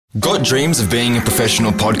Got dreams of being a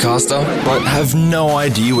professional podcaster, but have no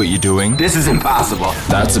idea what you're doing? This is impossible.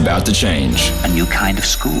 That's about to change. A new kind of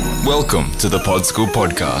school. Welcome to the Pod School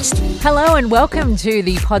Podcast. Hello and welcome to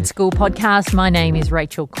the Pod School Podcast. My name is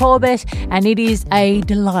Rachel Corbett and it is a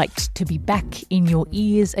delight to be back in your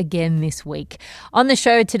ears again this week. On the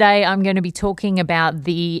show today, I'm going to be talking about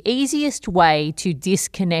the easiest way to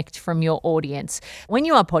disconnect from your audience. When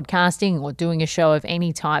you are podcasting or doing a show of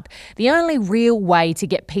any type, the only real way to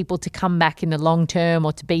get people to come back in the long term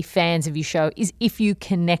or to be fans of your show is if you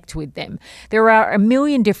connect with them. There are a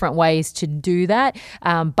million different ways to do that,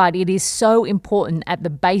 but it is so important at the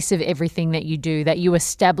base of everything that you do that you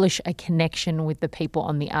establish a connection with the people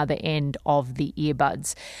on the other end of the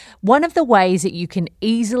earbuds. One of the ways that you can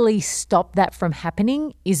easily stop that from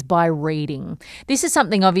happening is by reading. This is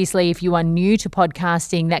something, obviously, if you are new to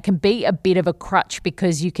podcasting, that can be a bit of a crutch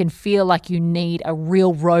because you can feel like you need a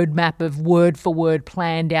real roadmap of word for word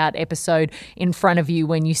planned out episode in front of you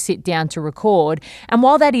when you sit down to record. And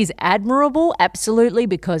while that is admirable, absolutely,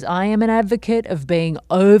 because I am an advocate of being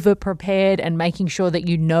over prepared and making sure that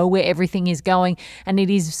you know where everything is going, and it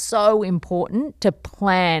is so important to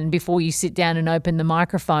plan before you sit down and open the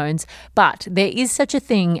microphones, but there is such a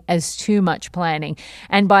thing as too much planning.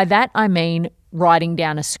 And by that I mean writing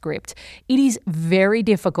down a script. It is very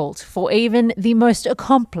difficult for even the most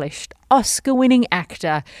accomplished Oscar-winning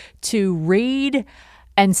actor to read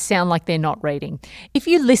and sound like they're not reading. If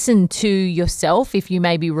you listen to yourself, if you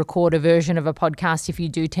maybe record a version of a podcast, if you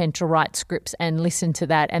do tend to write scripts and listen to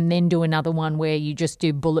that and then do another one where you just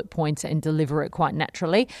do bullet points and deliver it quite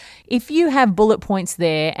naturally, if you have bullet points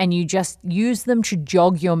there and you just use them to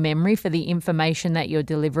jog your memory for the information that you're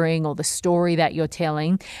delivering or the story that you're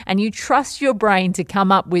telling, and you trust your brain to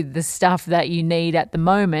come up with the stuff that you need at the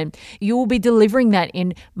moment, you will be delivering that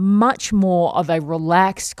in much more of a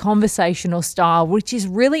relaxed conversational style, which is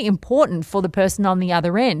really important for the person on the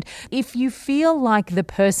other end. If you feel like the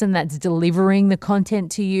person that's delivering the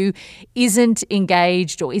content to you isn't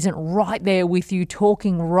engaged or isn't right there with you,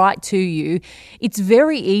 talking right to you, it's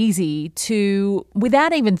very easy to,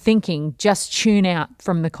 without even thinking, just tune out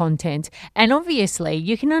from the content. And obviously,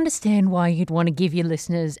 you can understand why you'd want to give your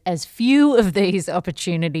listeners as few of these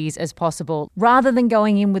opportunities as possible. Rather than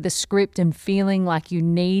going in with a script and feeling like you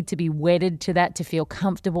need to be wedded to that to feel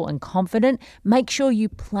comfortable and confident, make sure you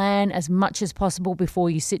plan as much as possible before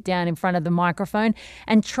you sit down in front of the microphone,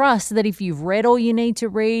 and trust that if you've read all you need to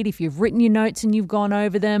read, if you've written your notes and you've gone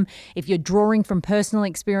over them, if you're drawing from personal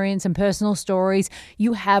experience and personal stories,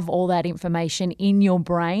 you have all that information in your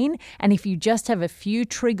brain. And if you just have a few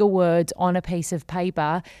trigger words on a piece of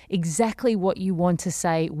paper, exactly what you want to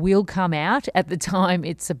say will come out at the time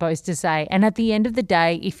it's supposed to say. And at the end of the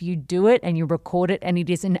day, if you do it and you record it and it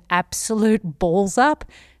is an absolute balls up,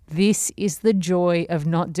 this is the joy of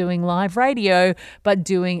not doing live radio, but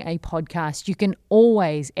doing a podcast. You can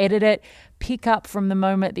always edit it, pick up from the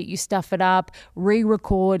moment that you stuff it up,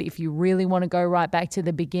 re-record if you really want to go right back to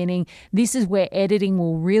the beginning. This is where editing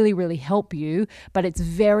will really, really help you, but it's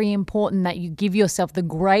very important that you give yourself the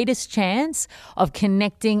greatest chance of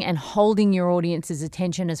connecting and holding your audience's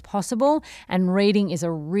attention as possible, and reading is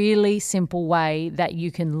a really simple way that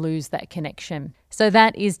you can lose that connection. So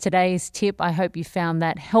that is today's tip. I hope you found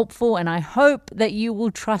that helpful, and I hope that you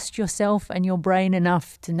will trust yourself and your brain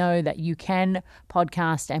enough to know that you can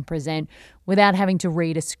podcast and present without having to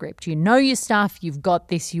read a script. You know your stuff, you've got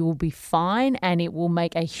this, you will be fine, and it will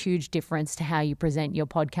make a huge difference to how you present your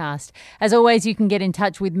podcast. As always, you can get in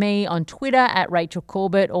touch with me on Twitter at Rachel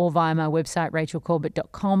Corbett or via my website,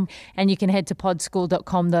 rachelcorbett.com, and you can head to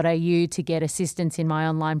podschool.com.au to get assistance in my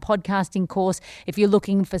online podcasting course if you're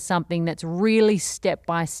looking for something that's really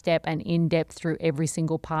step-by-step and in-depth through every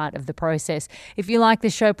single part of the process. If you like the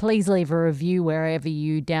show, please leave a review wherever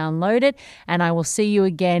you download it, and I will see you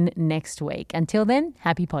again next week. Until then,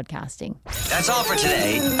 happy podcasting. That's all for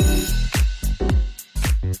today.